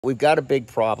We've got a big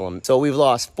problem. So we've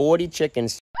lost 40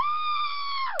 chickens.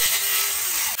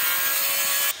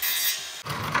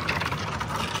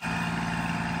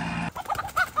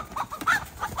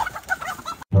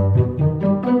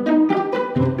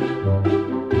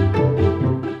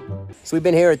 So we've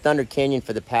been here at Thunder Canyon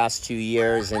for the past 2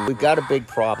 years, and we've got a big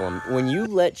problem. When you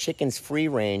let chickens free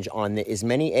range on as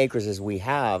many acres as we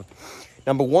have,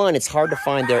 number one, it's hard to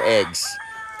find their eggs.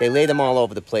 They lay them all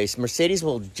over the place. Mercedes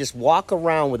will just walk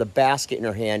around with a basket in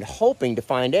her hand, hoping to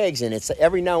find eggs, and it's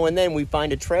every now and then we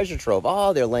find a treasure trove.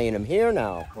 Oh, they're laying them here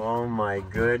now. Oh my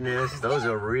goodness, those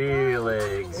are real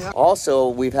eggs. Yeah. Also,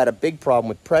 we've had a big problem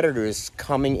with predators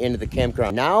coming into the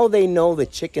campground. Now they know the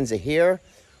chickens are here.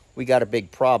 We got a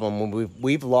big problem.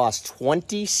 We've lost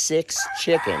 26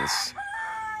 chickens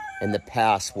in the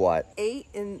past, what? 8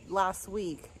 in last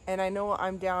week. And I know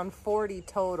I'm down 40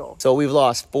 total. So we've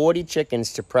lost 40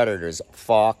 chickens to predators,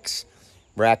 fox,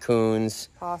 raccoons,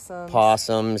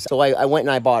 possums. So I went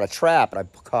and I bought a trap, and I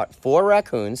caught 4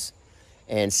 raccoons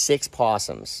and 6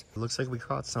 possums. It looks like we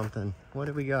caught something. What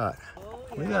have we got? Oh,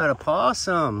 yeah. We got a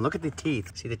possum. Look at the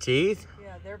teeth. See the teeth?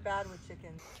 Yeah, they're bad with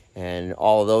chickens. And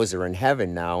all of those are in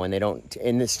heaven now, and they don't.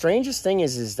 And the strangest thing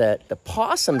is that the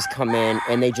possums come in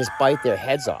and they just bite their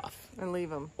heads off. And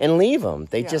leave them.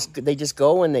 They just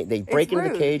go and they break into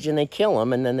the cage and they kill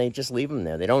them, and then they just leave them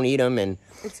there. They don't eat them, and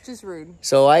it's just rude.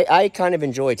 So I kind of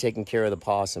enjoy taking care of the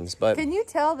possums. But can you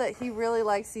tell that he really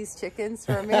likes these chickens?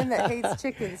 For a man that hates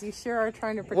chickens, you sure are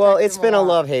trying to protect Well, it's them been a lot.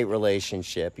 love-hate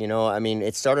relationship. You know, I mean,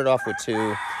 it started off with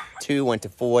 2 went to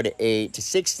 4 to 8 to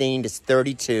 16 to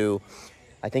 32.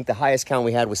 I think the highest count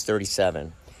we had was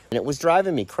 37. And it was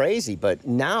driving me crazy, but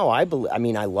now I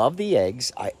love the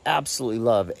eggs. I absolutely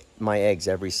love my eggs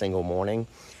every single morning.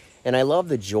 And I love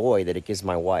the joy that it gives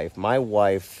my wife. My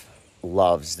wife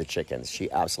loves the chickens.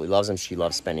 She absolutely loves them. She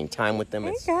loves spending time with them.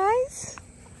 Hey, guys.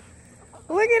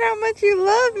 Look at how much you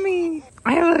love me.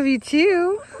 I love you,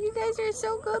 too. You guys are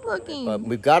so good looking. But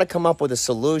we've got to come up with a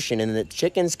solution, and the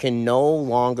chickens can no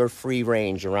longer free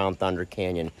range around Thunder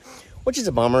Canyon, which is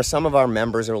a bummer. Some of our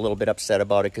members are a little bit upset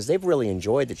about it because they've really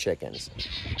enjoyed the chickens.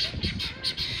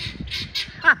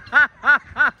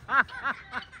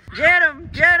 Get them,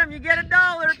 you get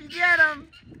 $1 if you get them.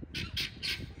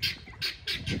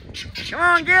 Come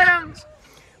on, get them.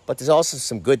 But there's also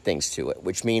some good things to it,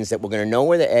 which means that we're going to know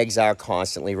where the eggs are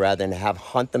constantly rather than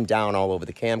hunt them down all over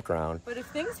the campground. But if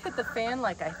things hit the fan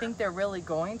like I think they're really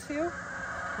going to,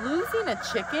 losing a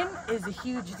chicken is a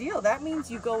huge deal. That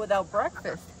means you go without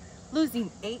breakfast.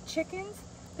 Losing 8 chickens,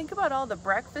 think about all the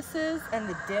breakfasts and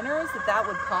the dinners that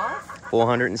would cost.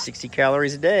 460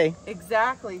 calories a day.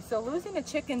 Exactly. So losing a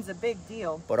chicken's a big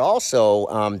deal. But also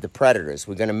the predators.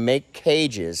 We're going to make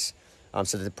cages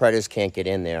so that the predators can't get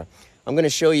in there. I'm going to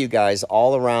show you guys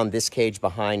all around this cage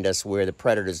behind us where the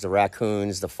predators, the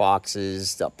raccoons, the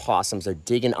foxes, the possums are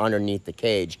digging underneath the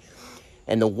cage.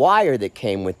 And the wire that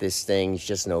came with this thing is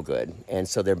just no good. And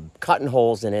so they're cutting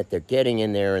holes in it. They're getting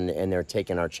in there and they're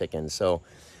taking our chickens. So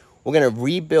we're going to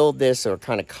rebuild this or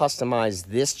kind of customize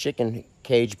this chicken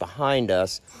cage behind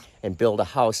us and build a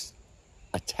house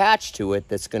attached to it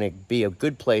that's going to be a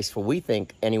good place for, we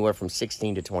think, anywhere from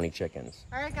 16 to 20 chickens.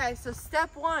 All right, guys. So step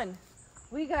 1,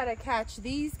 we got to catch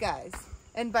these guys.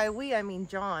 And by we, I mean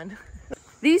John.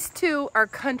 These 2 are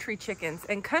country chickens,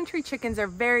 and country chickens are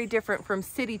very different from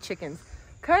city chickens.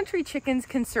 Country chickens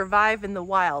can survive in the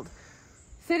wild.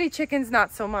 City chickens,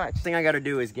 not so much. The thing I got to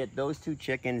do is get those 2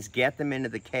 chickens, get them into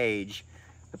the cage.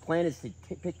 The plan is to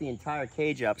pick the entire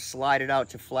cage up, slide it out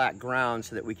to flat ground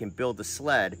so that we can build the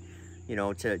sled, you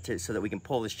know, so that we can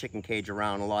pull this chicken cage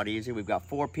around a lot easier. We've got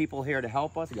 4 people here to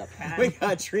help us. We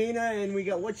got Trina, and we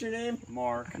got, what's your name?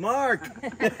 Mark. Mark.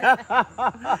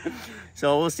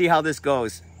 So we'll see how this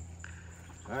goes.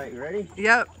 All right, you ready?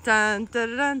 Yep. Dun,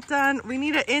 dun, dun, dun. We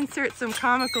need to insert some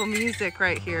comical music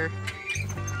right here.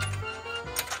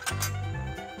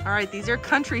 All right, these are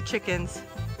country chickens.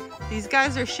 These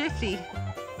guys are shifty.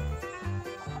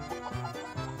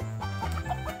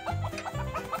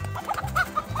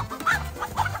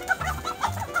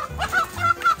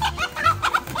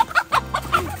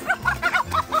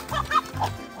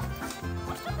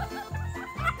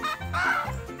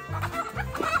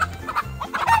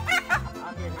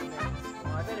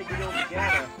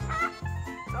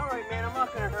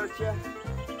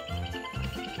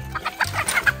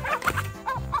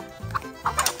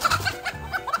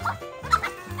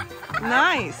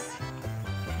 Nice.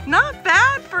 Not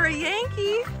bad for a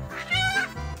Yankee.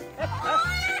 Get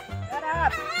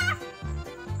up.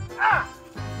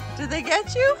 Did they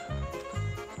get you?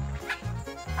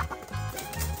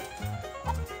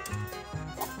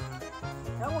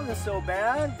 That wasn't so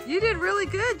bad. You did really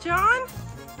good, John.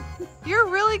 You're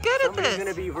really good at this.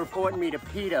 Somebody's gonna be reporting me to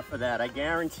PETA for that, I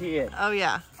guarantee it. Oh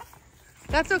yeah.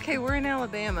 That's okay, we're in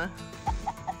Alabama.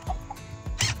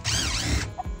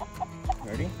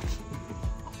 Ready?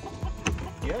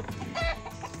 Yep.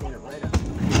 Stand it right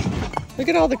up. Look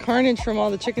at all the carnage from all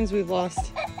the chickens we've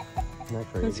lost. Isn't that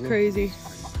crazy? That's crazy.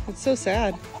 It's so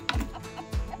sad.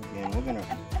 Again, we're gonna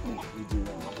redo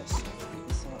all this.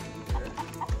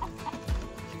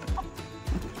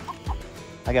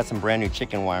 I got some brand new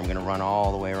chicken wire. I'm gonna run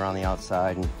all the way around the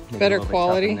outside and make better it a little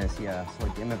quality. bit tougher than this. Yeah, so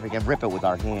like, if we can rip it with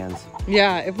our hands.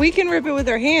 Yeah, if we can rip it with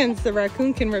our hands, the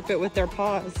raccoon can rip it with their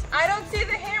paws. I don't see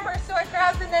the hammer, so I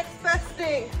grabbed the next best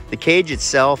thing. The cage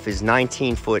itself is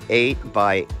 19'8"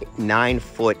 by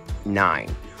 9'9".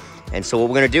 And so what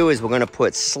we're gonna do is we're gonna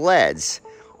put sleds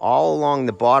all along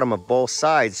the bottom of both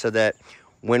sides so that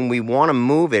when we wanna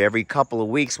move it every couple of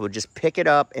weeks, we'll just pick it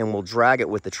up and we'll drag it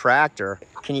with the tractor.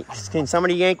 Can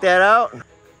somebody yank that out?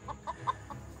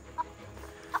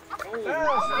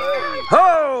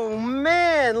 Oh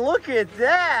man, look at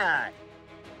that.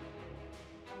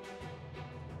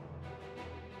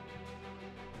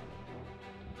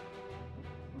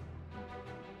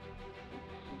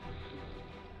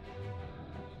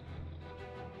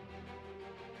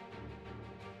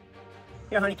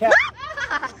 Here, honey cat.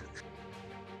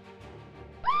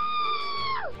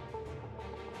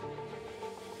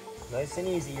 Nice and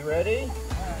easy. You ready?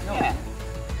 Yeah.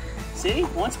 See,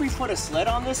 once we put a sled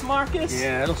on this, Marcus.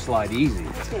 Yeah, it'll slide easy.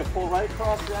 It's gonna pull right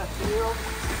across that field.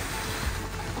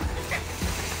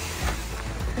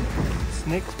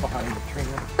 Snake's behind the tree.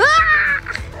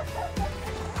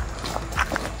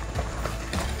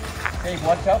 Hey,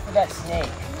 watch out for that snake.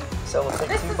 So we'll take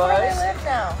This 2 is where buys. they live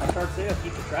now. I start saying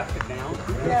keep the traffic down.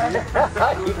 Yeah.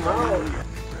 Keep 'em out.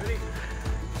 Ready?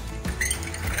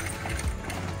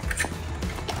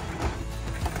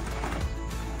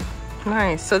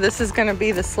 Nice, so this is gonna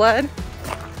be the sled.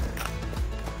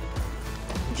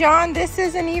 John, this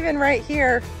isn't even right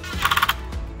here.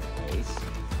 Nice.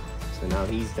 So now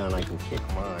he's done, I can kick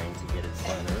mine to get it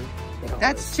centered.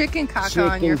 That's chicken caca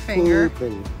on your finger. Poop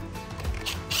and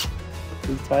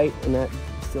too tight and that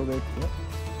still there. Yep.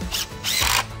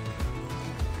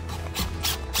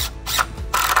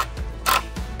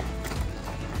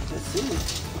 Let's see.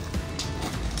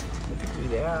 Do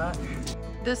that.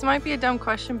 This might be a dumb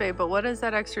question, babe, but what does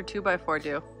that extra 2x4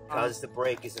 do? Because the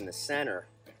brake is in the center,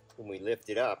 when we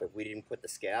lift it up, if we didn't put the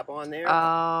scab on there,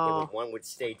 Oh. one would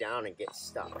stay down and get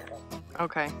stuck.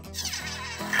 Okay.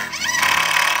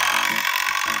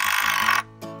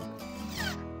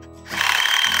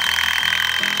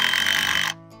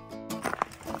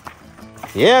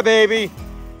 Yeah, baby.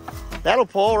 That'll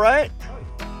pull, right?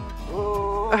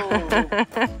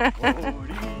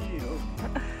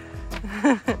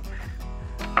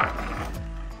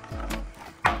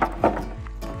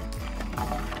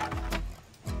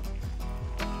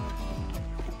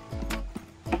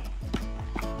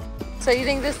 So you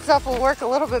think this stuff will work a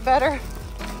little bit better?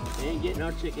 They ain't getting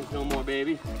our chickens no more,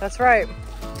 baby. That's right.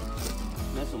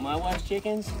 Mess with my wife's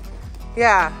chickens?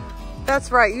 Yeah,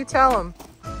 that's right. You tell them.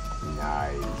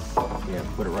 Nice. Yeah,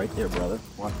 put it right there, brother.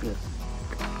 Watch this.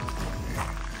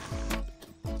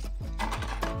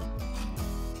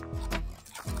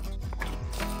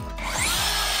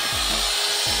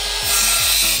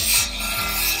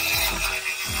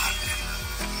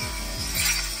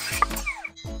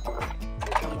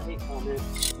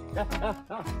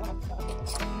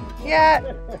 Yeah,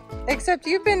 except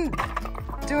you've been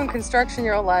doing construction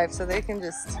your whole life, so they can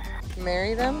just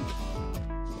marry them.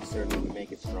 Certainly would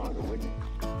make it stronger, wouldn't it?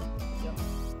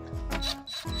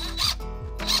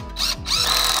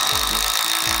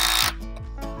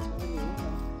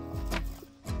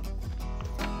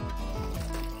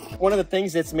 One of the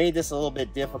things that's made this a little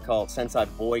bit difficult since I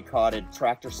boycotted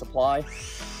Tractor Supply,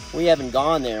 we haven't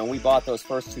gone there, and we bought those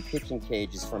first 2 chicken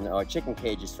cages from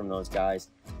those guys,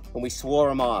 and we swore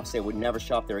them off, so they would never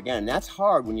shop there again. And that's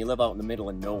hard when you live out in the middle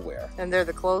of nowhere. And they're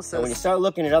the closest. And when you start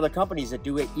looking at other companies that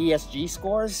do ESG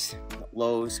scores,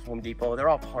 Lowe's, Home Depot, they're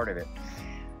all part of it.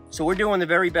 So we're doing the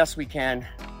very best we can.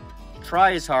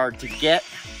 Try as hard to get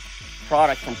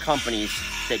product from companies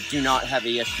that do not have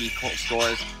ESG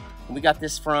scores. And we got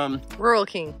this from Rural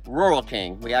King. Rural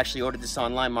King. We actually ordered this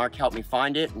online. Mark helped me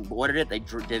find it and ordered it. They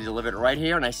delivered it right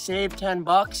here, and I saved 10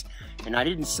 bucks, and I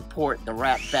didn't support the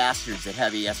rat bastards that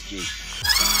have ESG.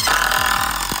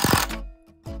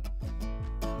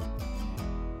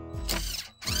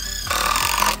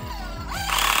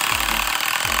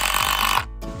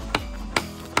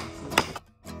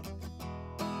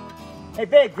 Hey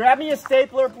babe, grab me a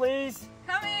stapler, please.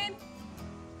 Coming.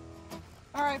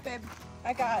 All right, babe.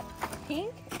 I got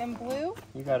pink and blue.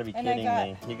 You gotta be And I kidding got-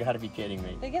 me. You gotta be kidding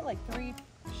me. They get like 3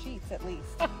 sheets at least.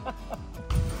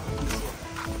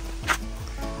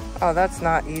 Oh, that's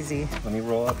not easy. Let me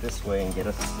roll up this way and get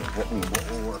us what we're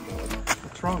working with.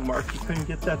 What's wrong, Mark? You couldn't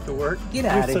get that to work? Get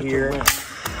You're out of such a here. wimp.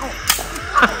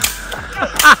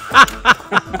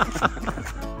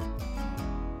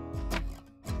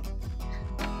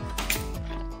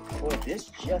 Boy, this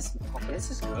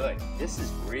is good. This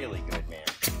is really good, man.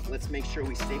 Let's make sure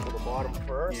we staple the bottom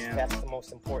first. Yeah. That's the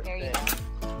most important There you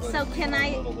thing. So can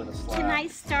I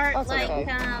start That's like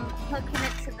okay. hooking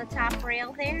it to the top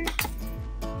rail there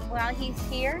while he's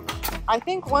here? I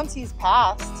think once he's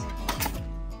passed.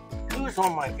 Who's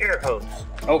on my air hose?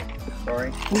 Oh,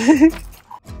 sorry.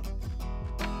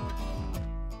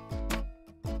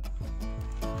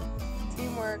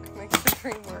 Teamwork makes the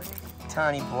dream work.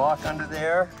 Tiny block under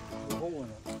there.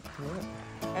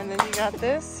 And then you got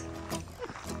this.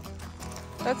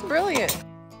 That's brilliant.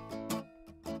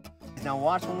 Now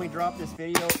watch when we drop this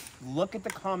video, look at the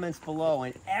comments below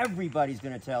and everybody's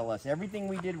gonna tell us everything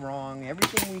we did wrong,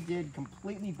 everything we did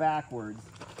completely backwards,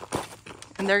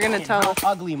 And they're gonna and tell how us.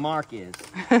 ugly Mark is.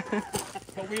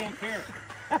 But we don't care.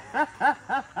 Did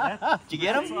you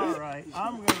get That's him? all right.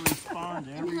 I'm going to respond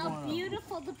to And every how one of them.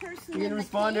 beautiful the person You in gonna the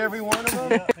respond to cave. every one of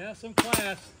them? Have some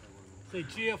class. Say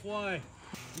GFY.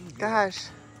 Gosh.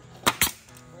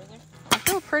 I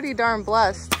feel pretty darn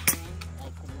blessed.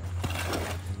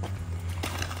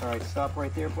 All right, stop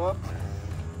right there, Bob.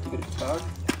 Give it a tug.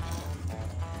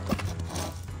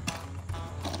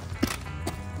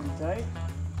 Pretty tight.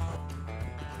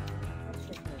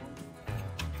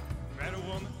 Met a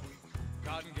woman,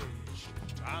 got engaged.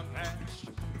 Time passed,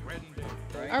 wedding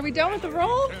day. Are we done with the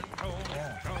roll? Turned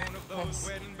tone of those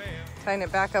wedding bells. Tying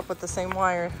it back up with the same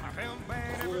wire. I felt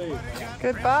bad, everybody got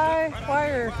Goodbye,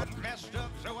 wire. messed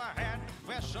up, so I had to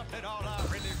fess up at all I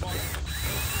really wanted.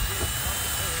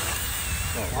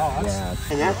 Yeah.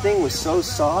 And that thing was so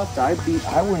soft, I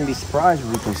wouldn't be surprised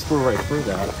if we can screw right through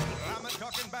that. I'm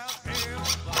talking about hell.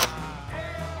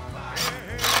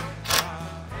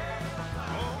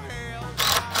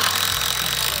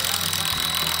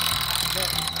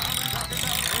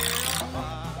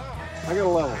 I gotta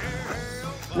level.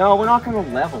 No, we're not gonna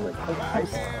level it,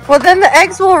 guys. Well, then the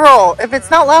eggs will roll. If it's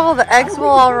not level, the eggs will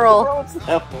all roll.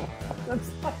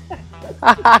 36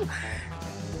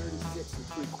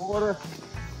 3/4.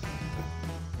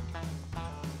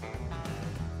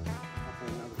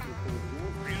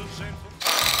 Real sinful.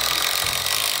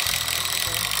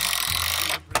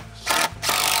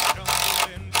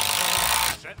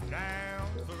 Sat down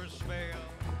for a spell.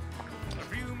 A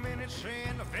few minutes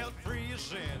in, I felt free of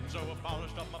sin. So I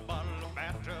polished up my bottle of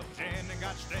bathtub gin and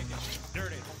got stinking,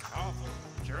 dirty, awful,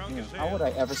 drunk as How hell. would I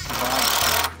ever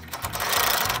survive?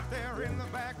 There in the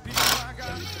back, people, I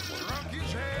got drunk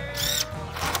as hell.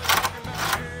 Talking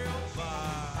about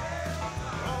hellfire.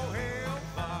 Oh,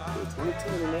 hellfire. 22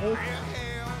 and an 8.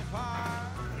 Hellfire,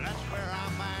 that's where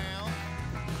I'm bound.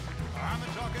 I'm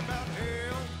talking about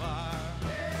hellfire.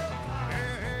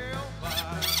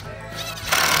 Hellfire.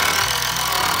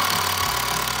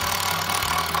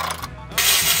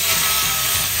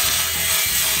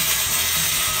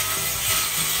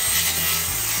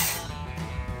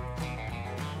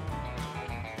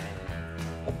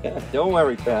 Don't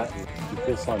worry, Pat.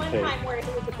 This on tape. where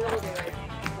he was a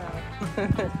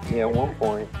builder. Yeah, at one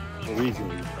point. The reason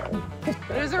you tried.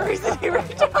 There's a reason he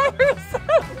retires.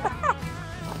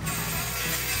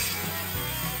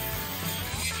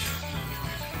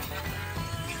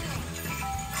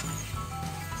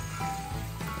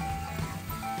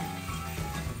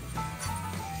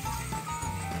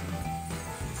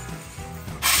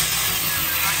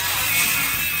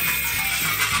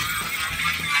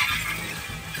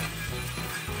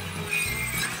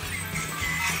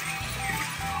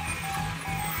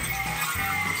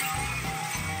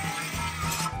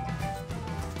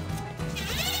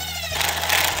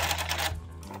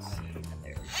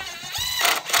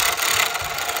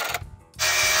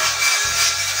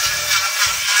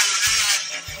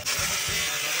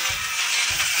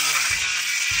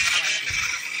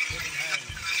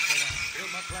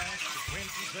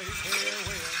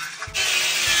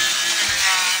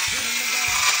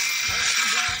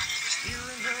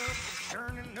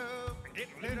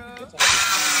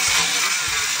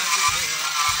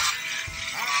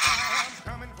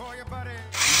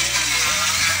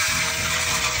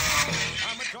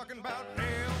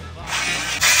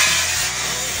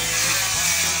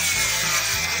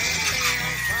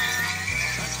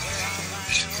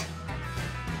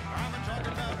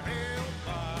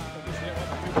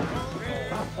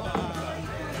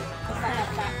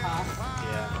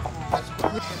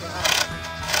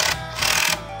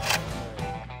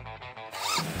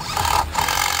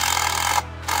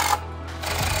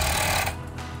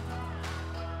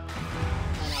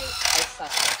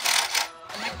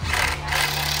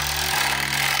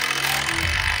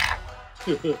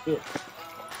 Look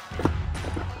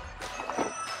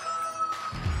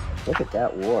at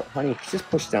that warp. Honey, just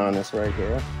push down this right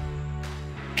here.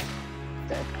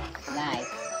 Nice.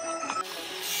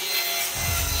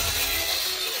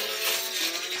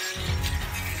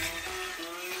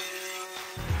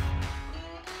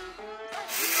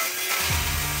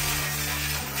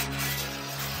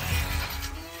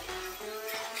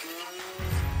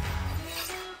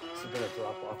 It's gonna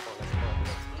drop off on us.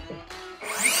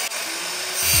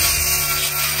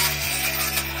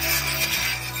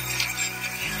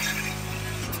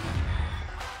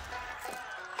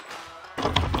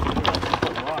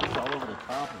 Rocks all over the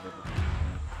top of it.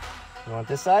 You want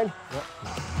this side?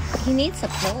 He needs a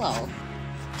pillow.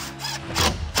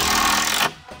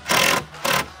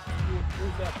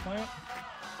 Where's that plant?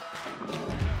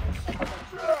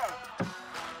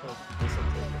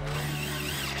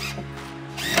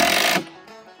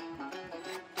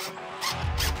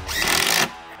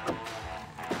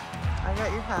 I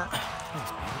got your hat.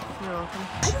 You're welcome.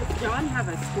 Does John have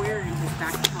a square in his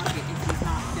back pocket if he's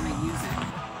not going to use it?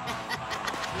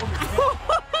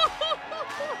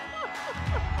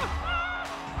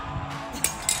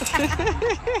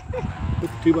 Put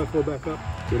the 2x4 back up.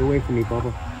 Get away from me,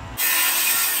 Bubba.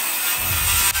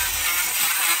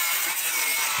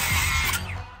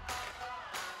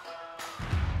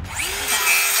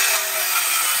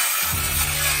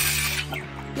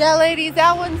 Yeah, ladies,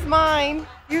 that one's mine.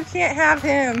 You can't have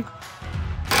him.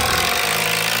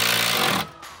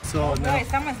 So now, Boy,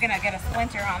 someone's going to get a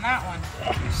splinter on that one.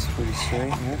 It's pretty straight,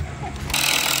 yeah.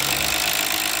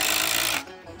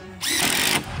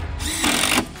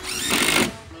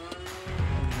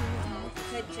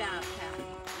 Good job, Pal.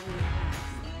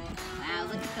 Wow,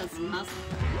 look at those muscles.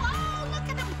 Whoa, look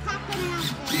at them popping out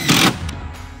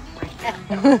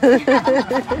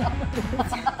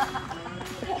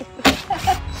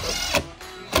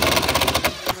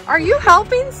Are you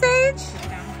helping, Sage?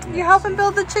 You helping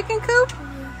build the chicken coop?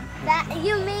 That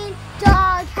you mean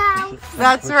doghouse?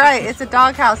 That's right, it's a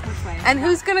doghouse. And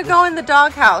who's gonna go in the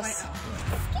doghouse?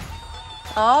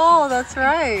 Oh, that's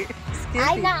right. Skippy.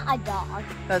 I'm not a dog.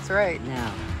 That's right.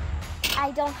 Now.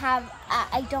 I don't have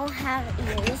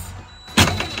ears.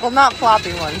 Well, not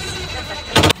floppy ones.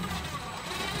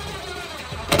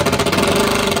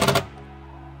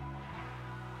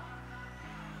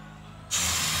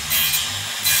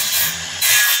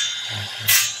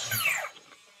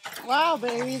 Wow,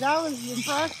 baby, that was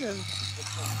impressive.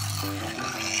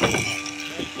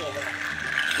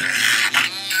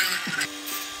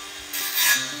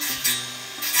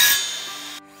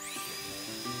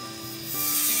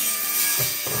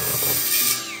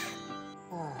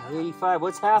 Ah, 85.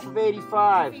 What's half of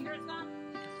 85?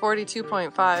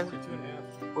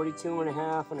 42.5. 42 and a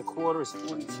half and a quarter is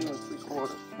 42 and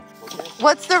 3/4. Okay?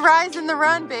 What's the rise and the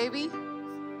run, baby?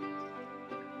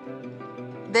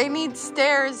 They need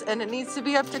stairs and it needs to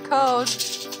be up to code.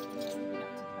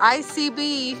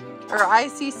 ICB or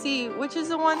ICC, which is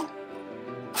the one?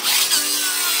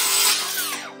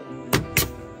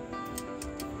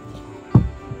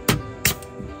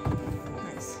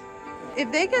 Nice.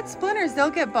 If they get splinters, they'll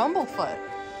get bumblefoot.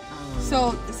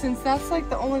 So since that's like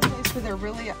the only place where they're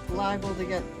really liable to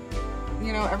get,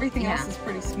 you know, everything else is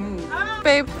pretty smooth.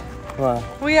 Babe, What?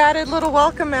 we added little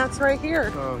welcome mats right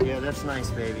here. Oh, yeah, that's nice,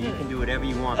 baby. You can do whatever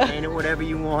you want. Paint it whatever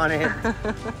you want it.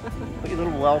 Put your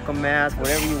little welcome mats,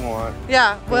 whatever you want.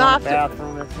 Yeah, we'll have to.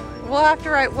 Bathroom, that's fine. We'll have to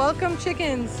write welcome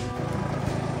chickens.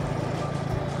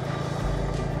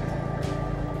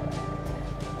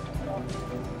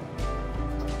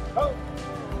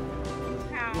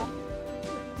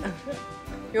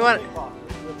 You want?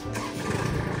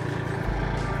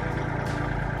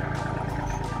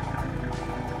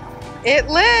 It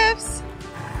lifts.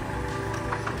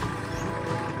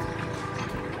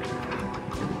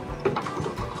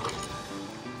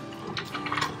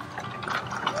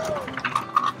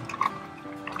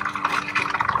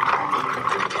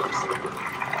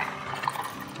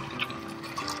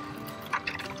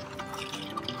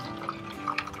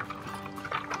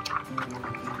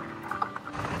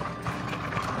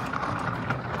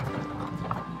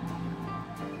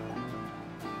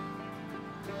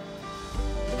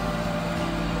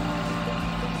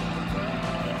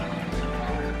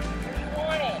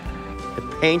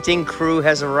 Painting crew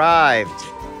has arrived.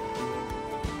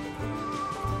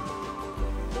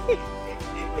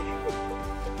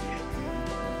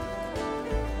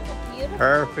 Beautiful.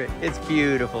 Perfect. It's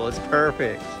beautiful. It's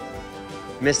perfect.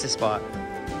 Missed a spot.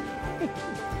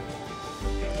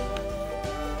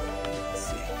 Let's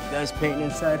see. You guys painting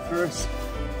inside first?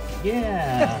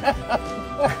 yeah.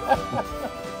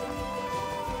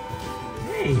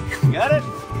 Hey, you got it?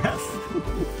 Yes.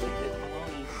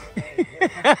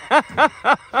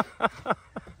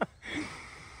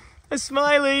 A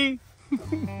smiley.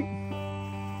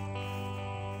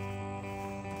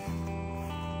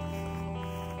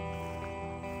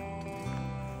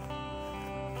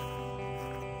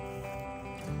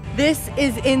 This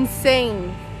is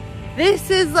insane.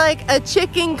 This is like a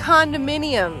chicken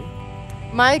condominium.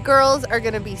 My girls are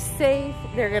gonna be safe,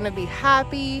 they're gonna be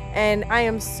happy, and I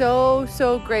am so,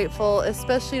 so grateful,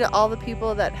 especially to all the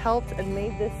people that helped and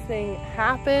made this thing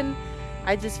happen.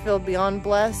 I just feel beyond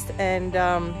blessed, and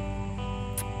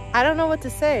I don't know what to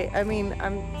say. I mean,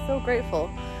 I'm so grateful,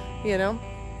 you know?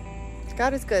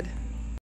 God is good.